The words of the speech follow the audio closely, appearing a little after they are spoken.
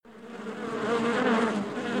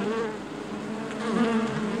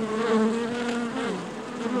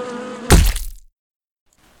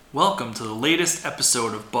Welcome to the latest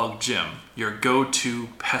episode of Bug Jim, your go-to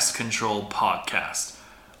pest control podcast.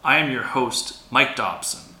 I am your host, Mike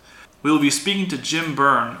Dobson. We will be speaking to Jim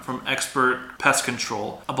Byrne from Expert Pest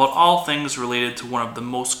Control about all things related to one of the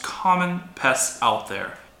most common pests out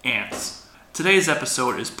there, ants. Today's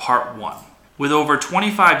episode is part 1. With over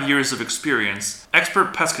 25 years of experience,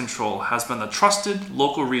 Expert Pest Control has been the trusted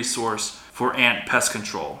local resource for ant pest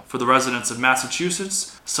control for the residents of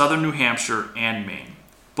Massachusetts, southern New Hampshire, and Maine.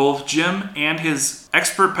 Both Jim and his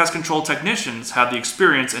expert pest control technicians have the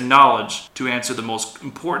experience and knowledge to answer the most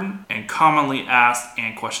important and commonly asked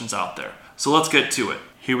ant questions out there. So let's get to it.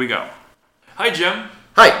 Here we go. Hi, Jim.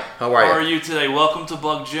 Hi, how are you? How are you today? Welcome to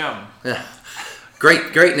Bug Jim. Yeah.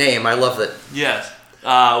 Great name. I love it. Yes.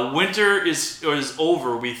 Winter is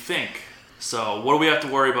over, we think. So what do we have to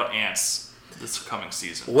worry about ants this coming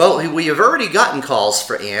season? Well, we have already gotten calls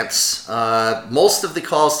for ants. Most of the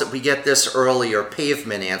calls that we get this early are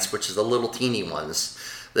pavement ants, which are the little teeny ones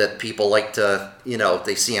that people like to,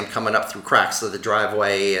 they see them coming up through cracks of the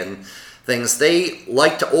driveway and things. They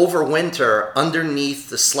like to overwinter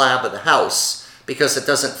underneath the slab of the house because it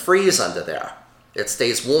doesn't freeze under there. It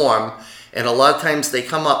stays warm, and a lot of times they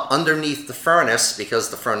come up underneath the furnace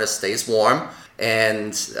because the furnace stays warm,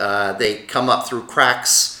 and they come up through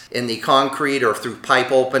cracks in the concrete or through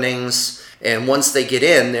pipe openings, and once they get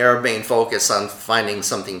in, their main focus on finding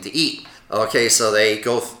something to eat. Okay, so they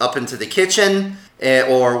go up into the kitchen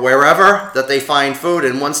or wherever that they find food,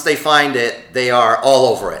 and once they find it, they are all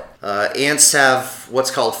over it. Ants have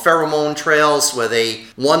what's called pheromone trails, where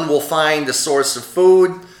one will find a source of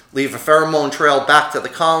food, leave a pheromone trail back to the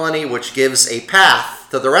colony, which gives a path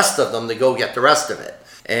to the rest of them to go get the rest of it.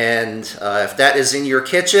 And if that is in your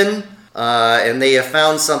kitchen, and they have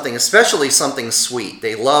found something, especially something sweet.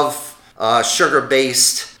 They love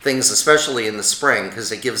sugar-based things, especially in the spring,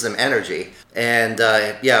 because it gives them energy. And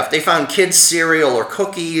if they found kids' cereal or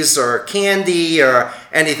cookies or candy or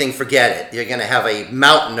anything, forget it. You're going to have a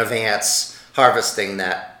mountain of ants harvesting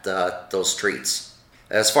those treats.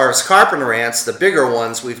 As far as carpenter ants, the bigger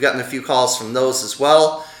ones, we've gotten a few calls from those as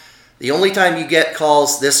well. The only time you get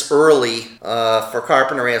calls this early for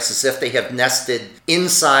carpenter ants is if they have nested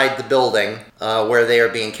inside the building where they are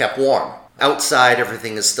being kept warm. Outside,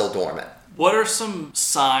 everything is still dormant. What are some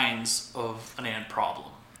signs of an ant problem?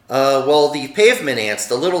 Well, the pavement ants,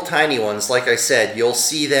 the little tiny ones, like I said, you'll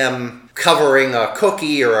see them covering a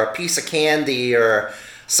cookie or a piece of candy or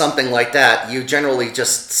something like that. You generally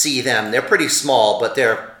just see them. They're pretty small, but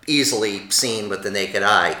they're easily seen with the naked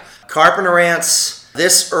eye. Carpenter ants,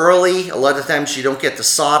 this early, a lot of times you don't get the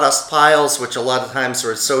sawdust piles, which a lot of times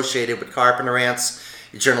are associated with carpenter ants.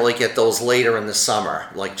 You generally get those later in the summer,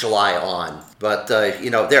 like July on. But,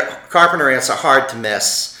 carpenter ants are hard to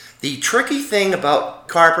miss. The tricky thing about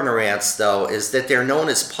carpenter ants, though, is that they're known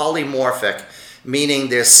as polymorphic, meaning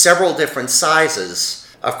there's several different sizes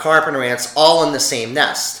of carpenter ants all in the same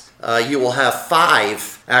nest. You will have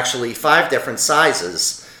five different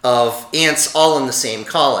sizes of ants all in the same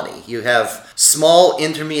colony. You have small,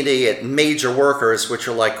 intermediate, major workers, which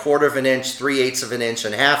are like 1/4 of an inch, 3/8 of an inch,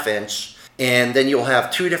 and 1/2 inch. And then you'll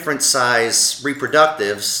have two different size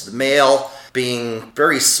reproductives, the male being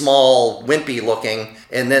very small, wimpy looking,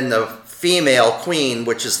 and then the female queen,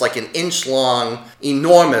 which is like an inch long,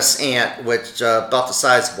 enormous ant, which about the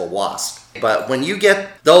size of a wasp. But when you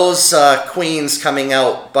get those queens coming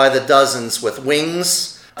out by the dozens with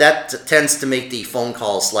wings, that tends to make the phone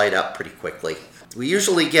calls light up pretty quickly. We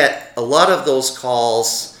usually get a lot of those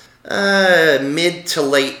calls mid to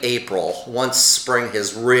late April, once spring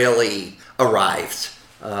has really arrived.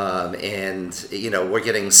 We're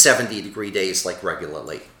getting 70-degree days like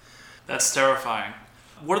regularly. That's terrifying.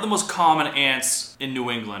 What are the most common ants in New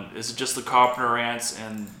England? Is it just the carpenter ants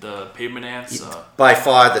and the pavement ants? By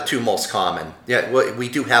far the two most common. Yeah, we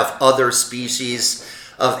do have other species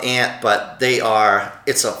of ant, but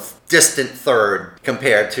it's a distant third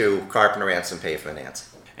compared to carpenter ants and pavement ants.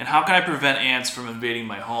 And how can I prevent ants from invading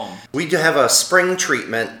my home? We do have a spring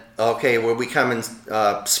treatment, where we come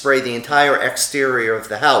and spray the entire exterior of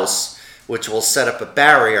the house, which will set up a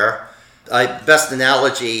barrier. Best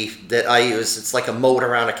analogy that I use, it's like a moat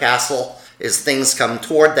around a castle, is things come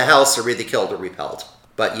toward the house are either killed or repelled.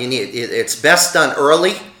 But it's best done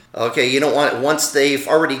early. You don't want it once they've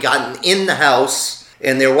already gotten in the house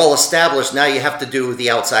and they're well established. Now you have to do the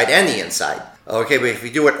outside and the inside. But if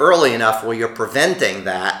you do it early enough where you're preventing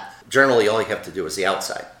that, generally all you have to do is the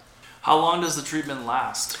outside. How long does the treatment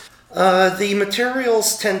last? The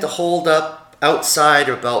materials tend to hold up outside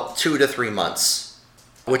about 2 to 3 months,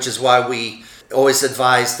 which is why we always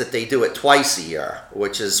advise that they do it twice a year,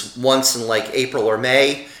 which is once in like April or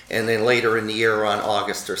May and then later in the year on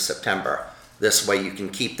August or September. This way you can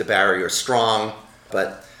keep the barrier strong.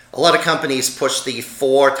 But a lot of companies push the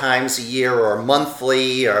 4 times a year or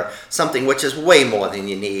monthly or something, which is way more than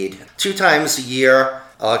you need. 2 times a year,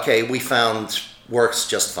 okay, we found works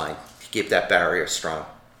just fine to keep that barrier strong.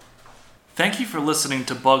 Thank you for listening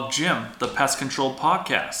to Bug Jim, the Pest Control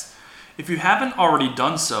Podcast. If you haven't already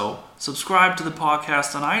done so, subscribe to the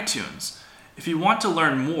podcast on iTunes. If you want to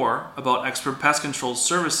learn more about Expert Pest Control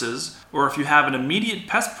services, or if you have an immediate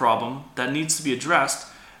pest problem that needs to be addressed,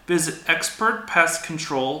 visit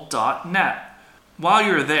expertpestcontrol.net. While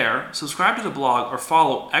you're there, subscribe to the blog or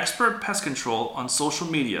follow Expert Pest Control on social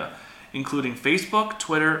media, including Facebook,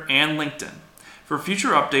 Twitter, and LinkedIn, for future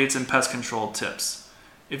updates and pest control tips.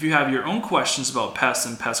 If you have your own questions about pests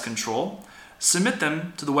and pest control, submit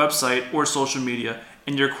them to the website or social media,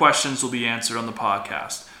 and your questions will be answered on the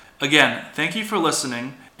podcast. Again, thank you for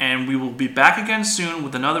listening, and we will be back again soon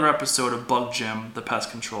with another episode of Bug Jim, the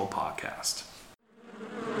Pest Control Podcast.